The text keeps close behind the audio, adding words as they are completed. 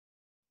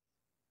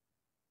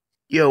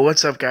Yo,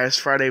 what's up guys?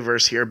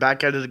 Fridayverse here,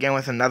 back at it again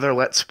with another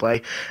Let's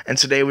Play, and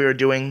today we are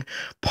doing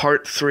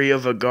part 3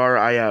 of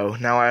Agar.io.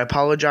 Now, I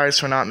apologize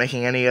for not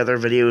making any other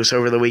videos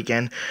over the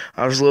weekend.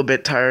 I was a little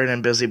bit tired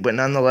and busy, but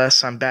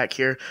nonetheless, I'm back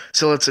here,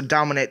 so let's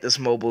dominate this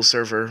mobile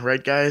server,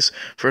 right guys?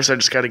 First, I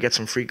just gotta get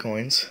some free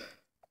coins.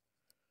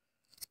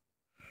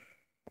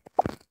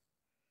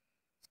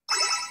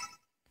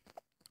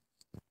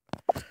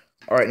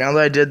 Alright, now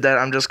that I did that,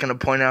 I'm just going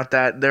to point out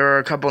that there are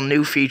a couple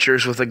new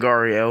features with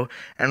Agar.io,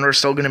 and we're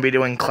still going to be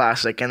doing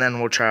Classic, and then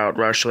we'll try out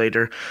Rush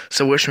later.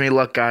 So wish me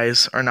luck,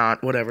 guys, or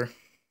not, whatever.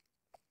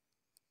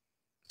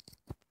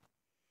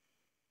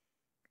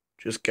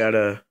 Just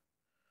gotta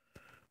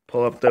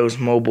pull up those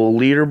mobile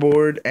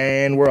leaderboard,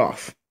 and we're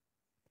off.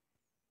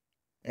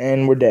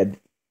 And we're dead.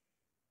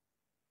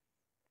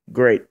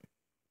 Great.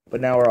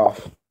 But now we're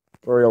off.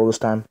 For real this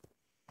time.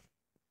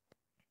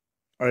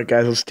 Alright,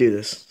 guys, let's do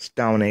this. Let's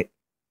dominate.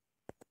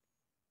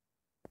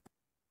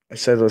 I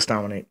said let's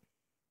dominate.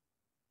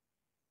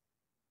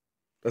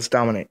 Let's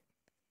dominate.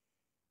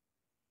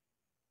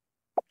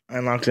 I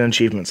unlocked an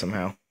achievement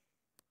somehow.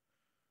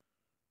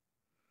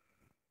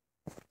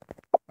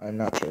 I'm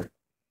not sure.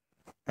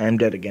 I am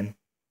dead again.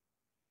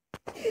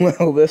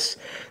 Well, this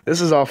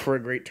is off for a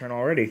great turn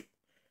already.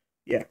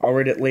 Yeah, I'll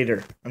read it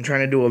later. I'm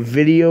trying to do a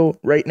video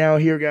right now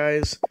here,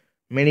 guys.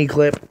 Mini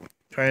clip.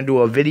 Trying to do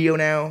a video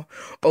now.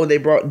 Oh, they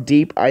brought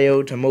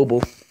Deep.io to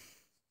mobile.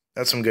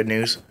 That's some good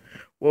news.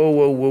 Whoa,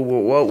 whoa, whoa, whoa,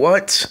 whoa,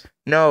 what?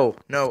 No,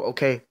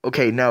 okay,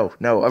 no.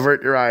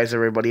 Avert your eyes,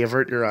 everybody,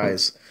 avert your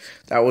eyes.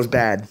 That was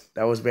bad.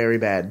 That was very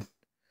bad.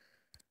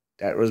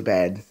 That was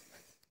bad.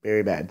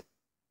 Very bad.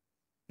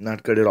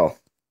 Not good at all.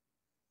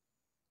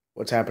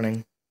 What's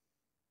happening?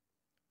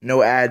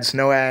 No ads,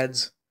 no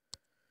ads.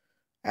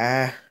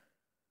 No.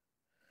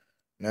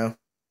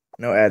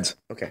 No ads.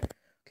 Okay.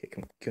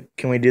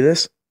 Can we do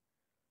this?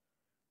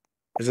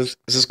 Is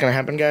this gonna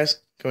happen, guys?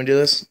 Can we do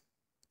this?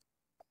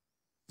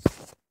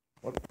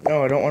 What?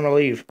 No, I don't want to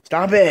leave.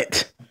 Stop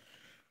it!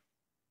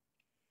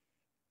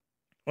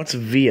 What's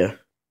Via?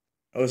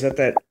 Oh, is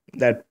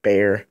that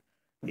bear?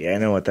 Yeah, I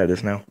know what that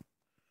is now.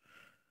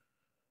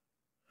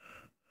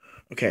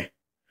 Okay.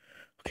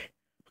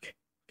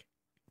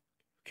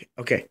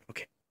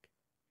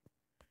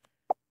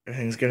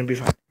 Everything's gonna be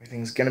fine.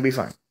 Everything's gonna be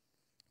fine.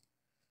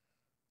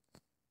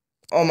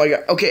 Oh my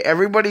god. Okay,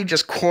 everybody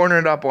just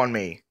cornered up on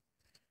me.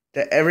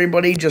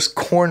 Everybody just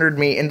cornered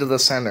me into the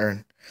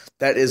center.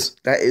 That is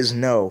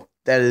no.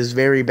 That is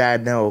very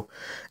bad no.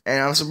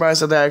 And I'm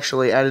surprised that they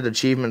actually added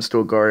achievements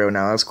to Agar.io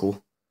now. That's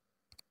cool.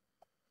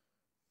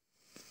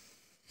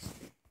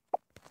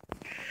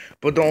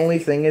 But the only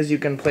thing is you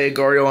can play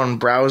Agar.io on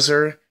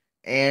browser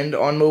and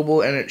on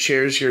mobile, and it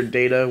shares your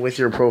data with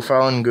your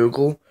profile in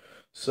Google.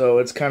 So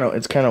it's kind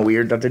of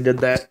weird that they did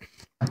that.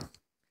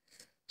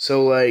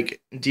 So like,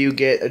 do you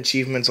get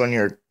achievements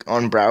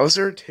on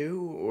browser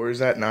too, or is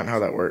that not how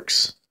that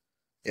works?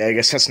 Yeah, I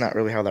guess that's not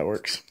really how that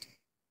works.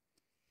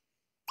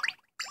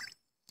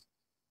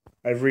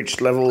 I've reached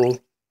level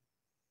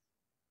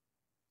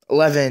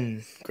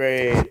 11.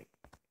 Great.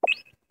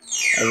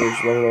 I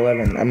reached level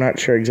 11. I'm not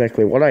sure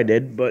exactly what I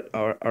did, but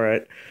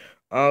alright.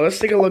 Let's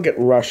take a look at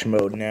Rush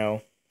mode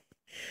now.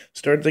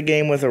 Start the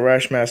game with a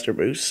Rush Master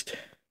Boost.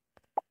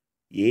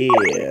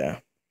 Yeah.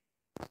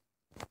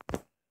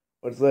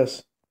 What's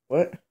this?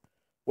 What?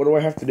 What do I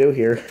have to do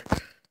here?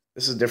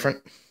 This is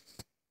different.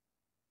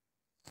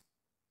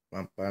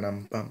 Not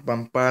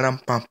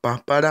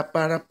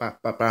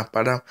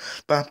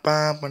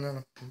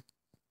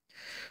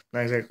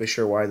exactly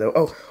sure why though.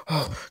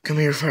 Oh, come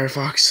here,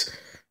 Firefox.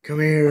 Come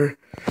here.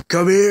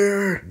 Come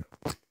here.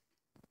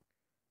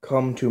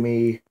 Come to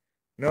me.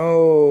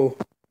 No.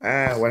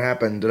 What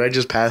happened? Did I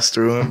just pass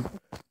through him?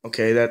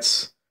 Okay,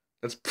 that's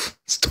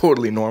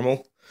totally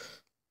normal.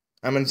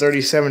 I'm in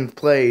 37th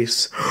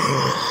place.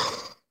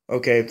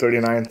 Okay,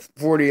 39th,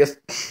 40th,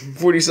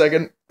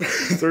 42nd,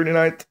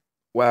 39th.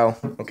 Wow.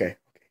 Okay,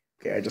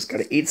 I just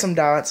gotta eat some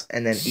dots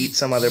and then eat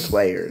some other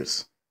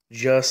players.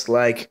 Just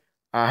like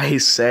I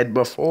said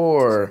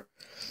before.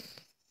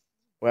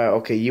 Wow,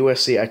 okay,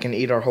 USC, I can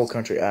eat our whole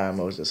country. I'm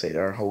supposed to say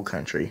our whole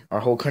country. Our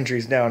whole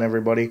country's down,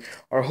 everybody.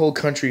 Our whole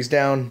country's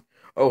down.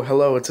 Oh,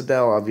 hello, it's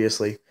Adele,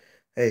 obviously.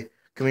 Hey,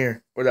 come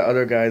here. Or the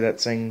other guy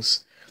that sang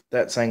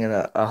in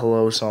a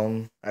hello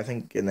song, I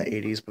think in the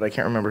 80s, but I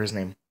can't remember his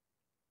name.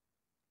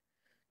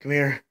 Come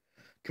here.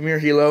 Come here,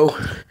 Hilo.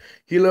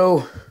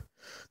 Hilo.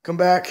 Come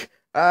back.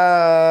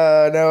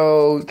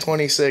 No,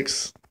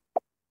 26.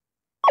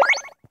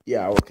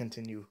 Yeah, I will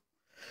continue.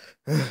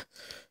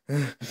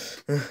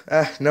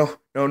 No.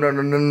 You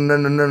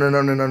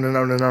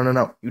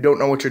don't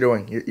know what you're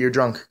doing. You're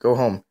drunk. Go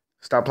home.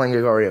 Stop playing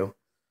Agar.io.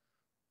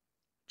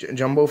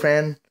 Jumbo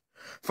fan?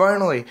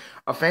 Finally,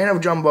 a fan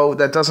of Jumbo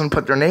that doesn't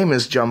put their name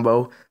as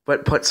Jumbo,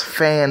 but puts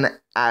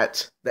fan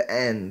at the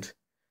end.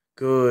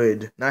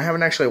 Good. Now, I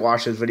haven't actually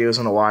watched his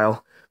videos in a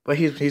while, but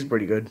he's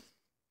pretty good.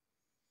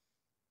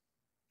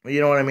 You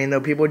know what I mean,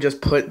 though? People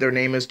just put their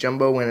name as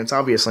Jumbo when it's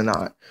obviously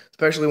not.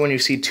 Especially when you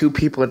see two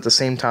people at the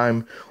same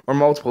time, or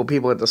multiple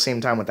people at the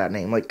same time with that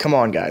name. Like, come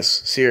on, guys.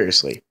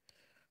 Seriously.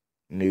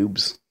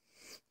 Noobs.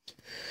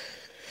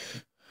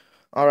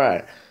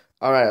 Alright.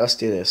 Alright, let's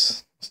do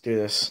this. Let's do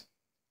this.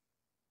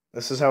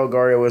 This is how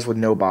Agar.io is with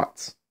no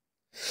bots.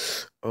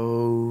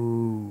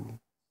 Oh.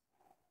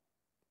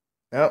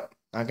 Nope,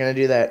 not gonna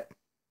do that.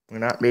 We're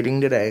not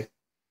mating today.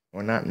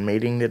 We're not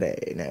mating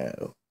today.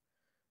 No.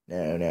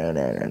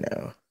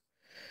 No.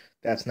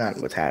 That's not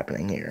what's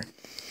happening here.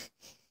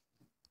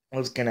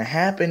 What's gonna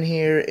happen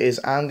here is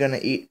I'm gonna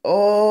eat.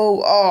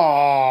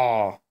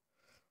 Oh!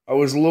 I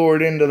was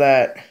lured into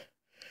that.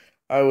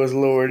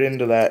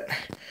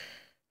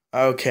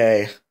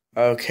 Okay.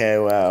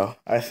 Wow.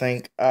 I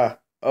think. Oh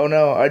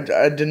no, I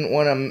didn't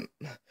want to.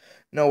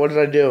 No, what did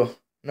I do?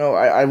 No,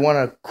 I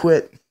want to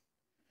quit.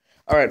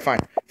 Alright, fine.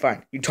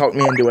 You talked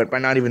me into it by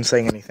not even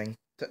saying anything.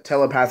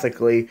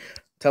 Telepathically.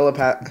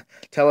 I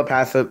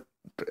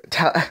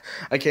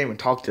can't even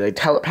talk today.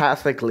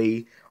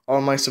 Telepathically,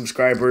 all my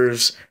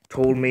subscribers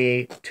told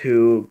me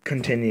to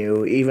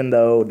continue, even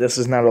though this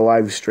is not a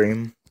live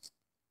stream.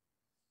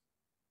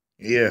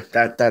 Yeah,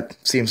 that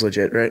seems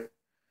legit, right?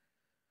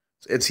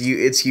 It's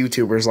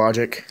YouTubers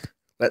logic.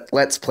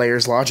 Let's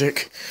players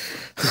logic.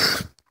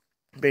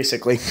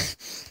 Basically.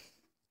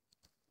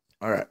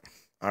 Alright,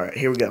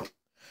 here we go.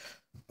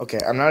 Okay,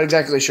 I'm not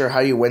exactly sure how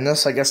you win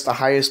this. I guess the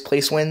highest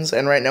place wins,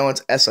 and right now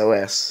it's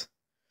SOS.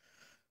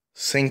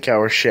 Sink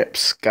our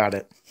ships. Got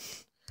it.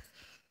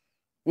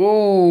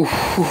 Whoa.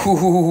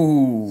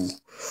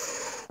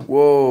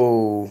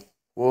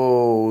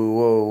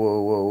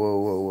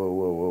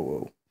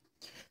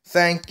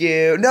 Thank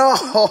you. No!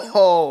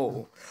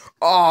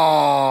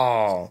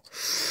 I'm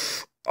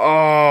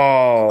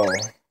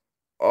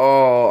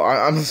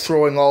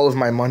throwing all of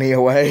my money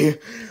away.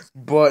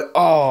 But,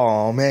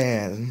 oh,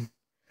 man.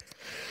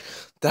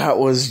 That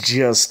was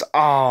just,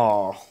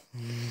 I'm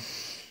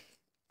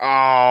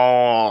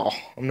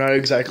not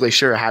exactly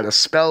sure how to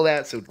spell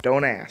that, so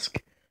don't ask.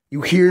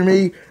 You hear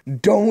me?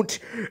 Don't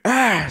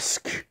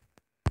ask.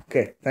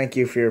 Okay, thank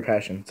you for your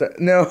passion.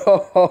 No.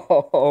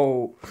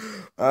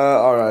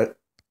 Alright.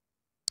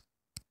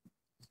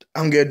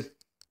 I'm good.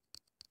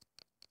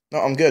 No,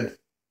 I'm good.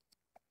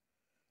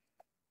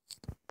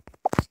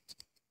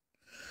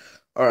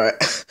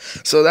 Alright.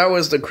 So that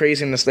was the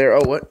craziness there.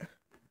 Oh, what?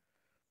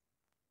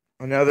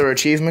 Another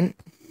achievement?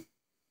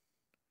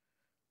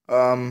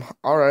 Alright,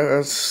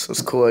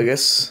 that's cool, I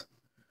guess.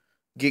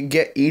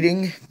 Get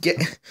eating?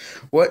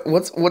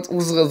 What's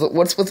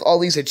with all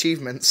these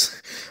achievements?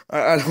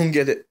 I don't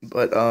get it,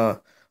 but,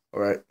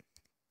 alright.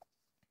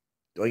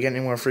 Do I get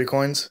any more free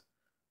coins?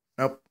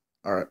 Nope.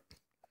 Alright.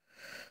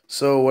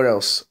 So, what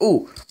else?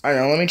 Ooh, I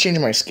don't know, let me change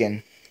my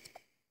skin.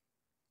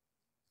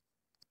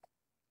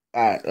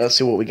 Alright, let's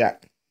see what we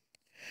got.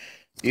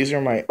 These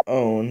are my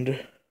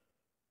owned.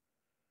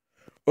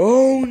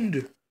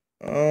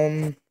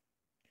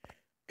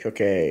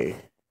 Cookie.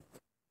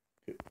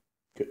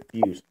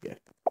 Use, yeah.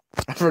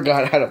 I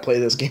forgot how to play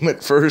this game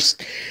at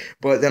first,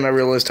 but then I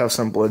realized how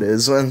simple it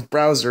is. In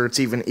browser, it's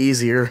even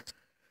easier.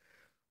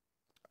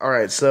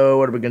 Alright, so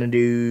what are we gonna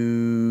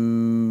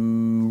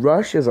do?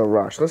 Rush is a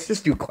rush. Let's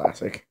just do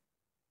classic.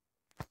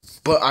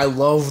 But I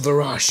love the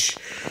rush.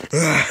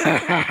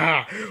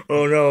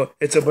 Oh no,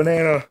 it's a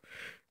banana.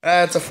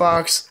 It's a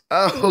fox.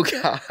 Oh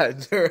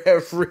god, they're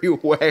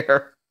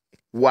everywhere.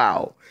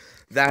 Wow.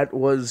 That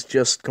was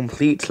just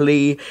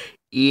completely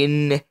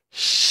insane.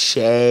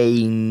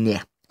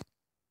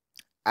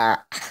 I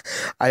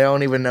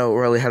don't even know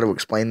really how to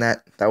explain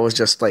that. That was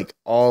just like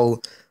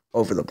all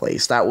over the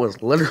place. That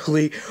was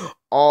literally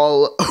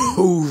all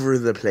over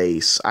the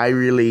place. I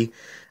really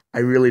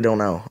don't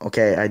know.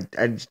 Okay,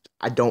 I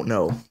don't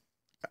know.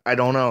 I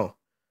don't know.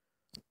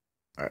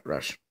 Alright,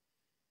 rush.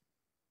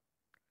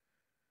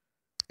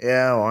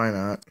 Yeah, why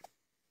not?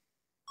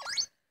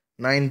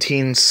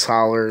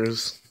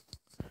 $19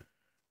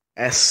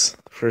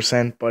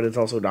 %, but it's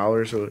also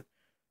dollars, so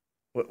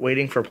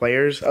waiting for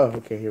players? Oh,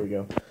 okay, here we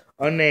go.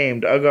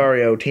 Unnamed,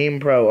 Agar.io, Team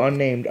Pro,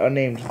 unnamed,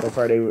 the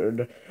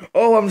Friday.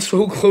 Oh, I'm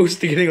so close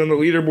to getting on the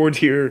leaderboard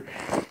here.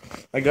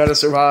 I gotta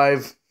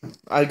survive.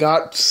 I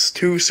got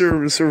 2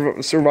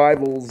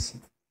 survivals.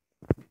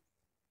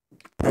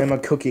 I'm a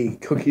cookie.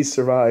 Cookies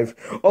survive.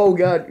 Oh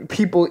god,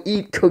 people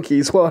eat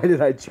cookies. Why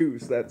did I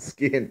choose that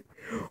skin?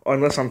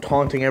 Unless I'm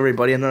taunting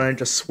everybody and then I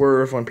just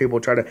swerve when people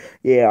try to...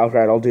 Yeah,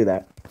 alright, I'll do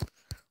that.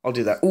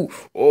 Ooh.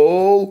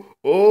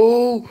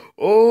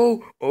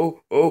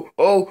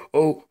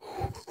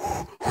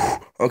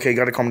 Okay,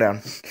 gotta calm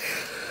down.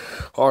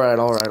 Alright.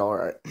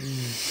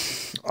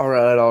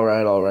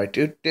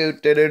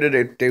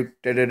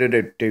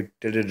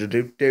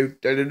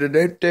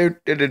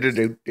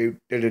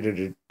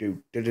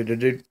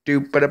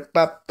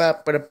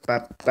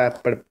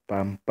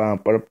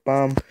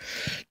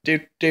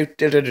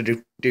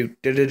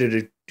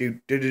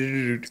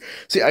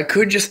 See, I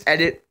could just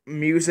edit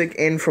music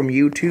in from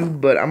YouTube,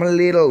 but I'm a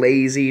little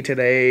lazy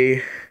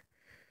today.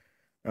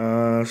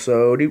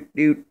 So Did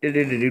you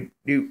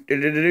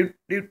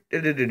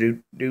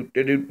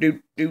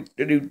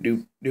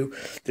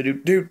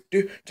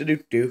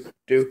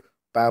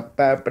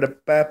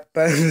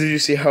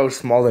see how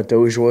small that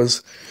Doge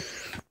was?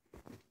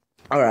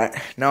 Alright,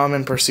 now I'm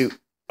in pursuit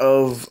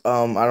of,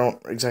 I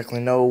don't exactly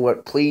know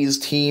what. Please,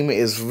 team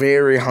is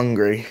very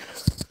hungry.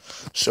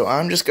 So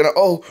I'm just gonna,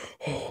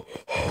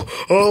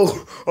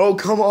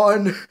 come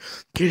on.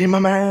 Get in my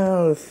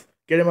mouth.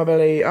 Get in my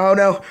belly. Oh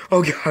no.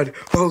 Oh god.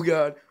 Oh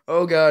god.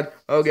 Oh god.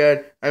 Oh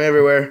god. I'm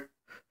everywhere.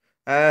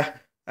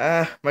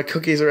 My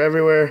cookies are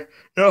everywhere.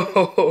 No.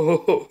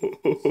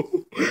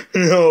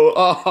 No.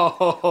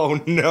 Oh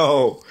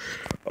no.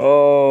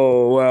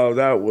 Oh, wow,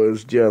 that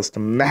was just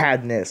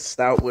madness.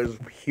 That was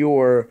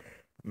pure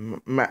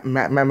madness.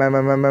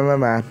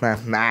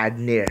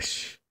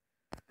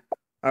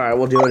 Alright,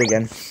 we'll do it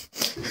again.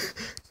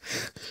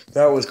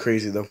 That was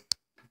crazy, though.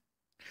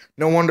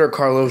 No wonder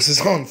Carlos is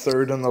on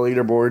third on the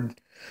leaderboard.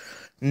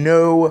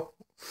 No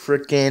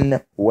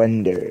frickin'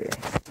 wonder.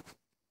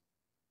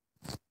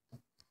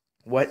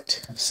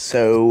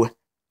 Whatsoever.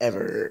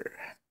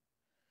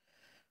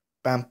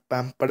 Bum,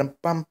 bum, ba-dum,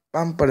 bum,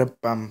 bum, ba-dum,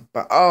 bum,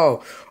 ba.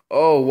 Oh,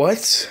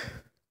 what?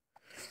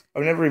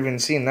 I've never even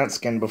seen that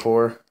skin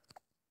before.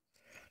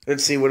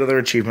 Let's see what other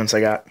achievements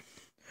I got.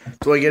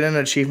 Do I get an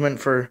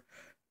achievement for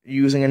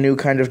using a new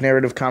kind of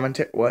narrative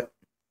commentary? What?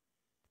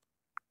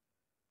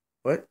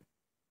 What?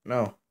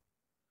 No.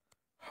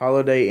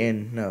 Holiday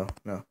Inn. No.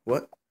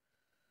 What?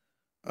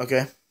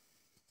 Okay.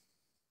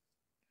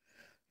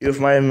 You have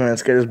 5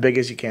 minutes. Get as big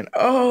as you can.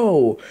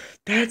 Oh!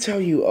 That's how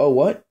you... Oh,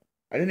 what?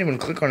 I didn't even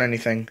click on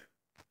anything.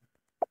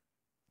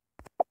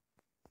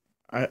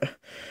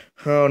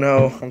 Oh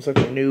no, I'm such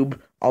a noob.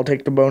 I'll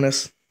take the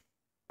bonus.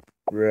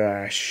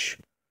 Rush.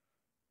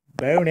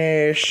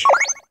 Bonus.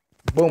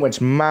 Boom,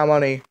 it's my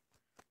money.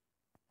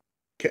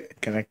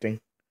 Connecting.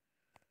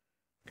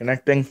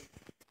 Connecting.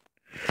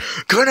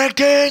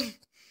 Connecting!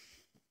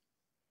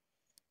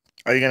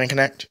 Are you gonna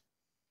connect?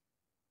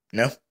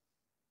 No?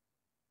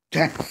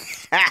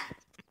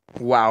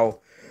 Wow.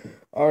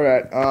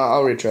 Alright,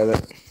 I'll retry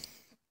that.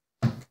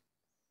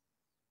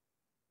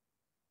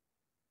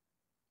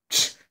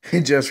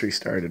 It just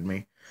restarted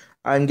me.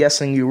 I'm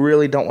guessing you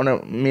really don't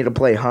want me to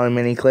play How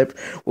Many Clip.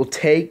 We'll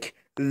take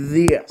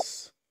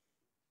this.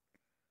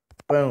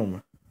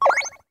 Boom.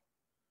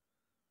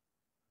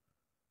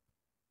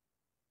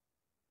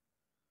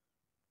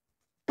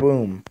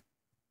 Boom.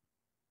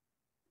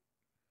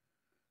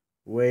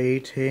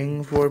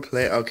 Waiting for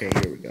play. Okay,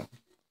 here we go.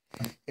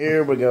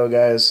 Here we go,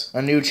 guys.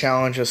 A new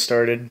challenge has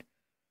started.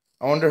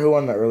 I wonder who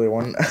won the earlier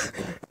one.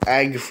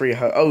 Ag free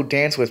hug. Oh,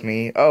 dance with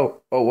me.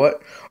 Oh,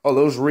 what? Oh,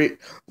 those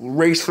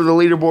race for the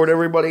leaderboard.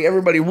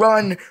 Everybody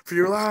run for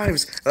your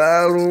lives.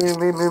 I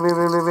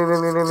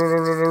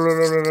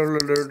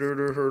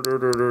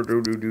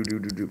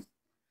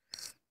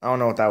don't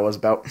know what that was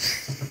about.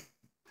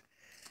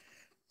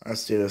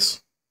 Let's do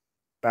this.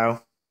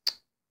 Bow.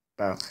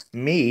 Bow.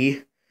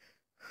 Me?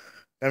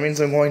 That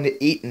means I'm going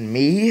to eat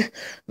me?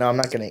 No, I'm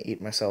not going to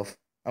eat myself.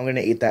 I'm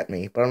gonna eat that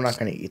me, but I'm not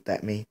gonna eat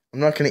that me.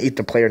 I'm not gonna eat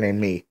the player named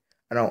me.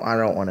 I don't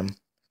want him.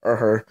 Or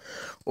her.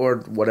 Or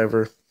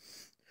whatever.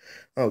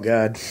 Oh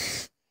god.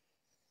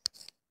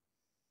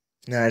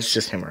 Nah, it's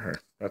just him or her.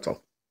 That's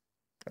all.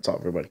 That's all,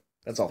 everybody.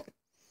 That's all.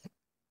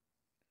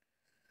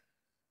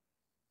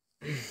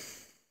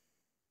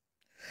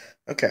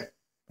 Okay.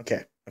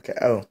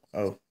 Oh,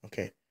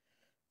 okay.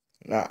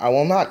 No, I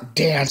will not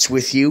dance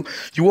with you.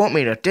 You want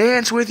me to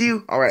dance with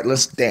you? Alright,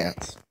 let's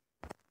dance.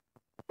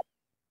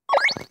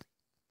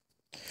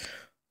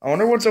 I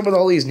wonder what's up with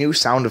all these new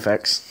sound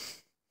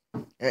effects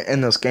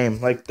in this game.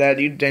 Like, that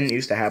didn't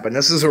used to happen.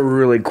 This is a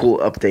really cool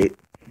update.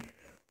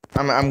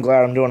 I'm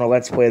glad I'm doing a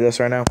Let's Play this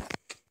right now.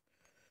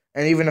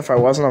 And even if I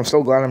wasn't, I'm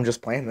still glad I'm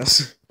just playing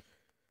this.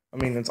 I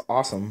mean, it's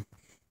awesome.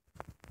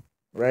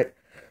 Right?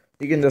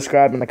 You can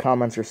describe in the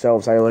comments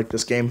yourselves how you like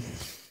this game.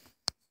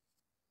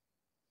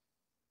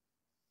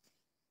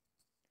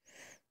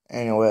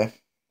 Anyway.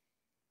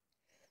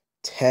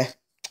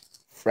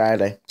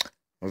 Friday.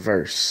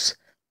 Verse.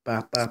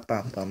 Ba ba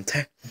ba bum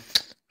te.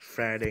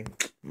 Friday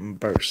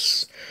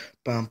verse.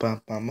 Bum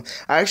bum bum.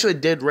 I actually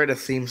did write a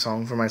theme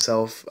song for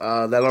myself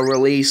that I'll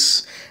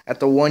release at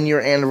the 1-year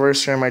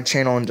anniversary of my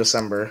channel in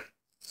December.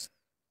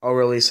 I'll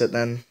release it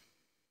then.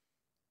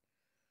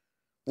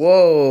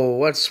 Whoa,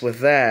 what's with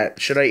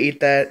that? Should I eat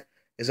that?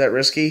 Is that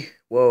risky?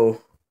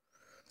 Whoa.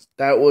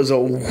 That was a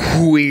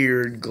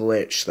weird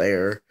glitch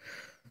there.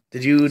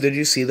 Did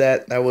you see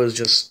that? That was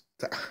just...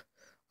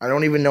 I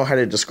don't even know how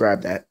to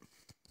describe that.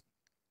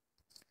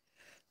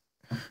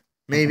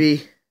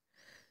 Maybe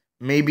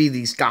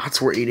these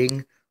dots we're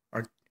eating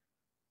are...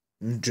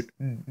 No,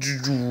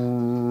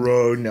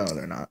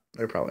 they're not.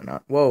 They're probably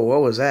not. Whoa,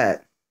 what was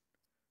that?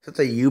 Is that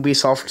the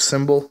Ubisoft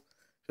symbol?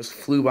 Just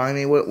flew by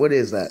me? What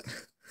is that?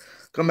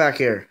 Come back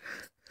here.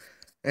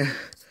 I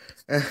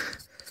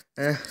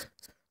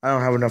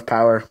don't have enough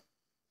power.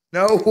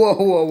 No,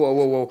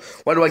 whoa.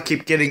 Why do I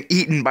keep getting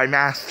eaten by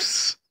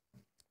masks?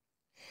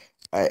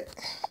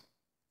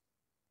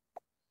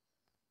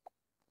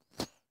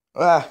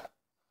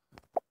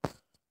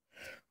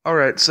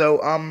 Alright,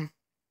 so,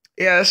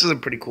 yeah, this is a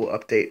pretty cool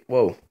update.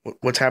 Whoa,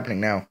 what's happening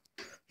now?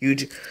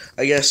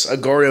 I guess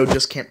Agorio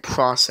just can't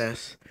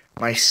process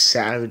my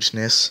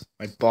savageness,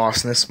 my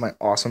bossness, my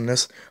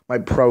awesomeness, my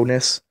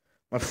proness,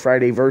 my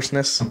Friday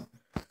verseness,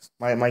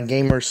 my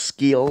gamer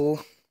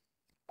skill.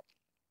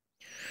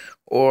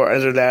 Or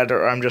either that,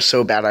 or I'm just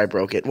so bad I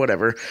broke it.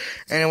 Whatever.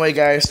 Anyway,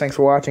 guys, thanks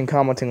for watching,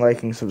 commenting,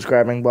 liking,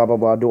 subscribing, blah, blah,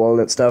 blah. Do all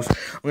that stuff.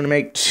 I'm going to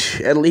make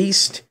at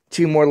least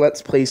 2 more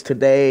Let's Plays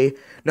today.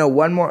 No,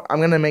 1 more. I'm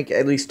going to make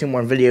at least 2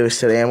 more videos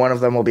today, and one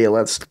of them will be a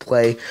Let's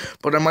Play.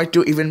 But I might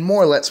do even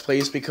more Let's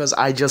Plays because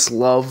I just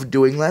love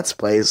doing Let's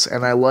Plays.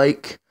 And I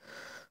like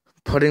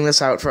putting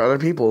this out for other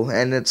people.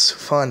 And it's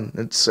fun.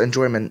 It's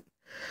enjoyment.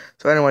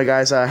 So anyway,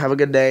 guys, have a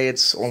good day.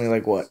 It's only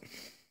like, what?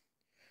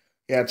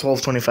 Yeah,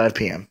 12:25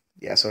 p.m.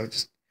 Yeah, so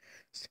just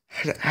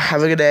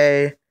have a good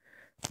day.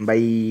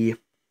 Bye.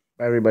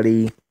 Bye,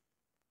 everybody.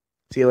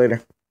 See you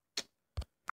later.